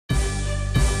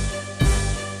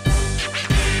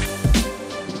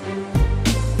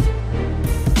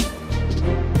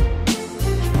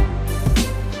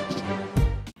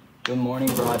Good morning,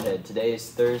 Brodhead. Today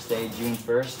is Thursday, June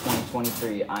 1st,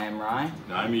 2023. I am Ryan.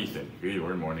 And I'm Ethan. Here are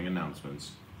your morning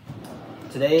announcements.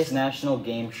 Today is National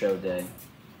Game Show Day.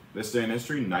 This day in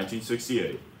history,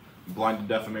 1968. Blind and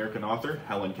deaf American author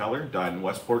Helen Keller died in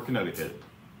Westport, Connecticut.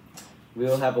 We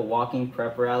will have a walking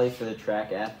prep rally for the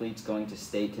track athletes going to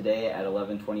state today at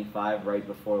 11:25 right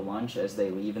before lunch as they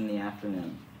leave in the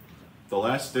afternoon. The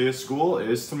last day of school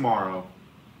is tomorrow.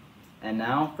 And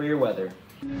now for your weather.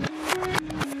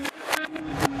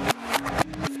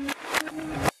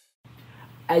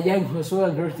 Again,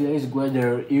 Joshua, here today's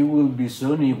weather, it will be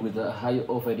sunny with a high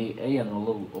of 88 and a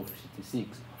low of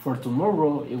 66. For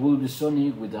tomorrow, it will be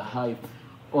sunny with a high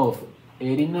of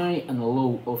 89 and a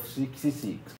low of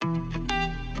 66.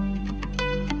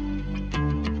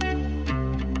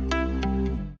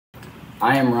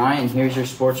 I am Ryan. Here's your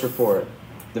sports report.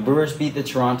 The Brewers beat the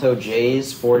Toronto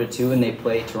Jays 4-2 and they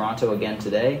play Toronto again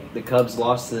today. The Cubs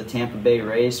lost to the Tampa Bay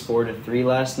Rays 4-3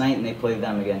 last night and they play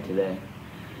them again today.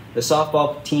 The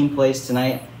softball team plays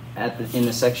tonight in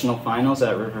the sectional finals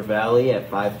at River Valley at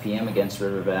 5 p.m. against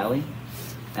River Valley.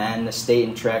 And the state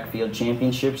and track field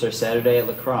championships are Saturday at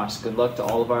La Crosse. Good luck to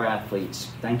all of our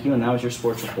athletes. Thank you, and that was your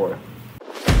sports report.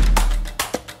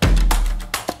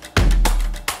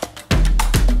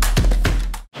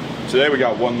 Today we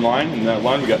got one line. In that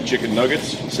line we got chicken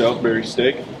nuggets, Salisbury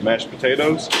steak, mashed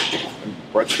potatoes, and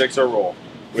breadsticks are roll.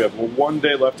 We have one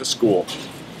day left of school.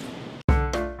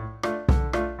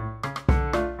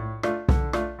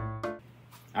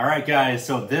 Alright guys,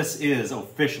 so this is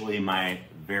officially my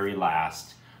very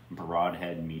last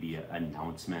Brodhead Media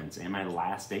announcements and my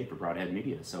last day for Brodhead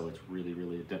Media, so it's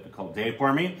really a difficult day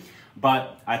for me,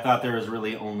 but I thought there was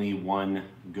really only one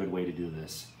good way to do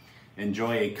this.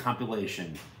 Enjoy a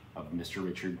compilation of Mr.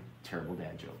 Richard terrible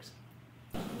dad jokes.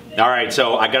 Alright,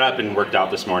 so I got up and worked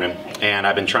out this morning and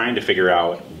I've been trying to figure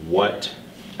out what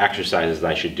exercises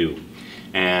I should do,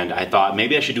 and I thought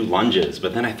maybe I should do lunges,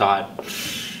 but then I thought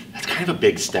that's kind of a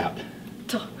big step.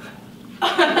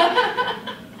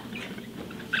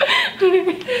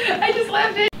 I just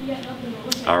left it.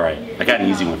 All right, I got an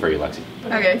easy one for you, Lexi.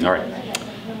 Okay. All right.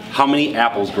 How many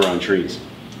apples grow on trees?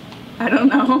 I don't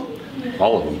know.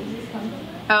 All of them.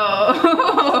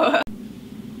 Oh.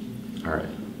 All right.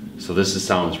 So this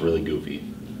sounds really goofy,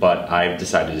 but I've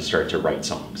decided to start to write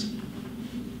songs.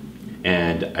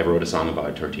 And I wrote a song about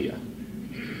a tortilla.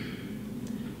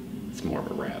 It's more of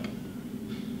a rap.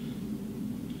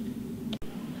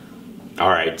 All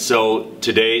right, so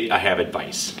today I have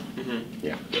advice.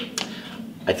 Yeah.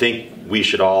 I think we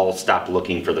should all stop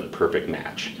looking for the perfect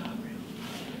match.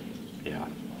 Yeah.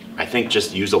 I think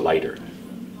just use a lighter.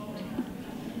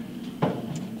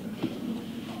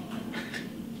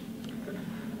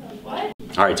 What?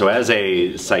 All right, so as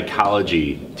a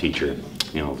psychology teacher,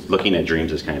 you know, looking at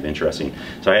dreams is kind of interesting.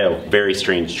 So I had a very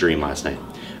strange dream last night.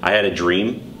 I had a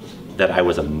dream that I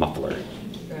was a muffler.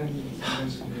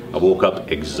 I woke up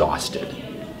exhausted.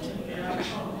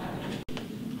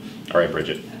 All right,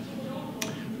 Bridget.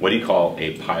 What do you call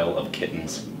a pile of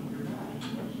kittens?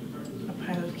 A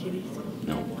pile of kitties?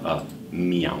 No, a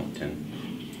meowton.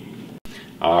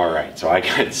 All right, so I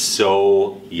got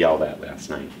so yelled at last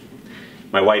night.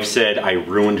 My wife said I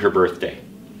ruined her birthday.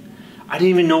 I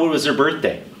didn't even know it was her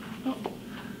birthday. Oh.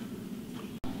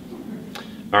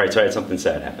 All right, so I had something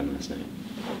sad happen last night.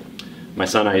 My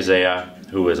son Isaiah,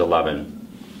 who is 11,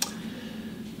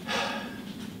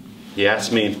 he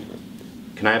asked me,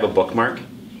 can I have a bookmark?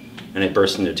 And I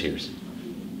burst into tears.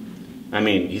 I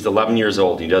mean, he's 11 years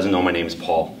old. He doesn't know my name's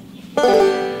Paul.